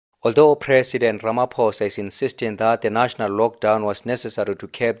Although President Ramaphosa is insisting that the national lockdown was necessary to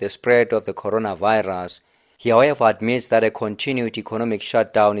curb the spread of the coronavirus, he however admits that a continued economic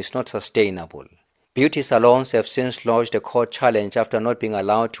shutdown is not sustainable. Beauty salons have since lodged a court challenge after not being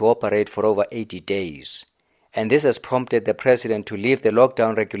allowed to operate for over 80 days. And this has prompted the president to lift the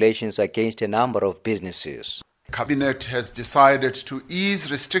lockdown regulations against a number of businesses. Cabinet has decided to ease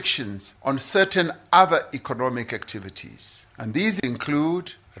restrictions on certain other economic activities. And these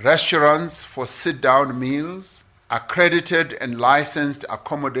include restaurants for sit-down meals, accredited and licensed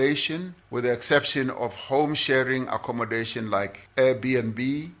accommodation, with the exception of home-sharing accommodation like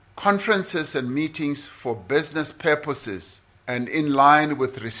Airbnb, conferences and meetings for business purposes and in line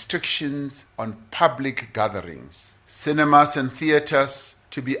with restrictions on public gatherings, cinemas and theaters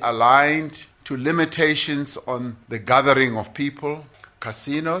to be aligned to limitations on the gathering of people,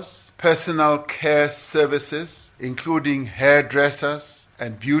 casinos, personal care services, including hairdressers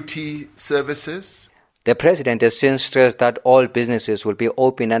and beauty services. The president has since stressed that all businesses will be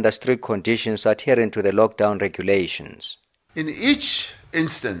open under strict conditions adhering to the lockdown regulations. In each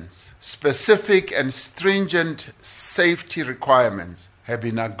instance, specific and stringent safety requirements have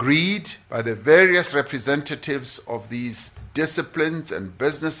been agreed by the various representatives of these disciplines and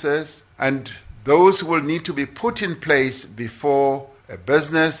businesses, and those will need to be put in place before a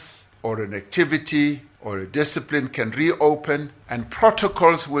business or an activity or a discipline can reopen, and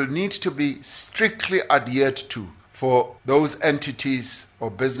protocols will need to be strictly adhered to for those entities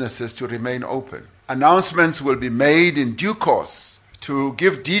or businesses to remain open. Announcements will be made in due course to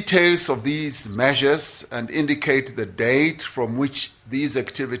give details of these measures and indicate the date from which these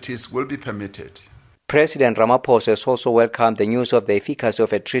activities will be permitted. President Ramaphosa has also welcomed the news of the efficacy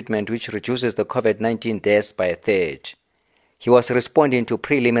of a treatment which reduces the COVID-19 deaths by a third. He was responding to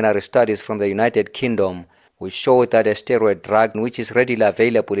preliminary studies from the United Kingdom which showed that a steroid drug which is readily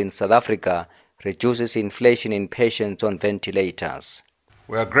available in South Africa reduces inflation in patients on ventilators.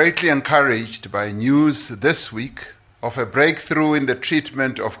 We are greatly encouraged by news this week of a breakthrough in the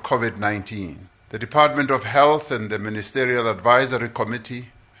treatment of COVID-19. The Department of Health and the Ministerial Advisory Committee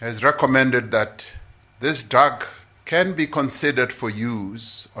has recommended that this drug can be considered for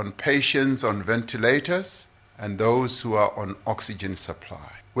use on patients on ventilators and those who are on oxygen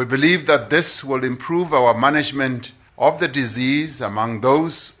supply. We believe that this will improve our management of the disease among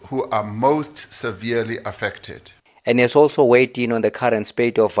those who are most severely affected. And he has also weighed in on the current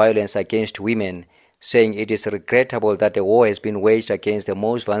spate of violence against women, saying it is regrettable that the war has been waged against the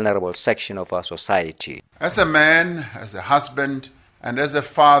most vulnerable section of our society. As a man, as a husband, and as a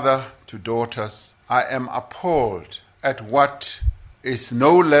father to daughters, I am appalled at what is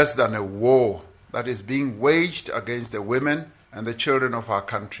no less than a war that is being waged against the women and the children of our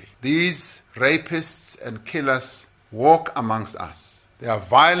country. These rapists and killers walk amongst us. They are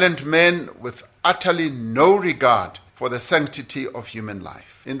violent men with utterly no regard for the sanctity of human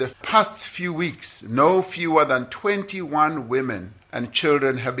life. In the past few weeks, no fewer than 21 women and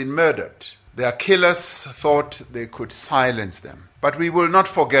children have been murdered. Their killers thought they could silence them. But we will not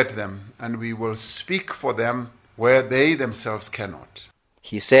forget them, and we will speak for them where they themselves cannot.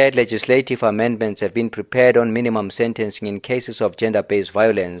 He said legislative amendments have been prepared on minimum sentencing in cases of gender-based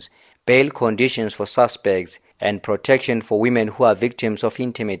violence, bail conditions for suspects, and protection for women who are victims of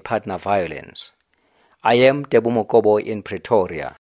intimate partner violence. I am Tebogo Mokobo in Pretoria.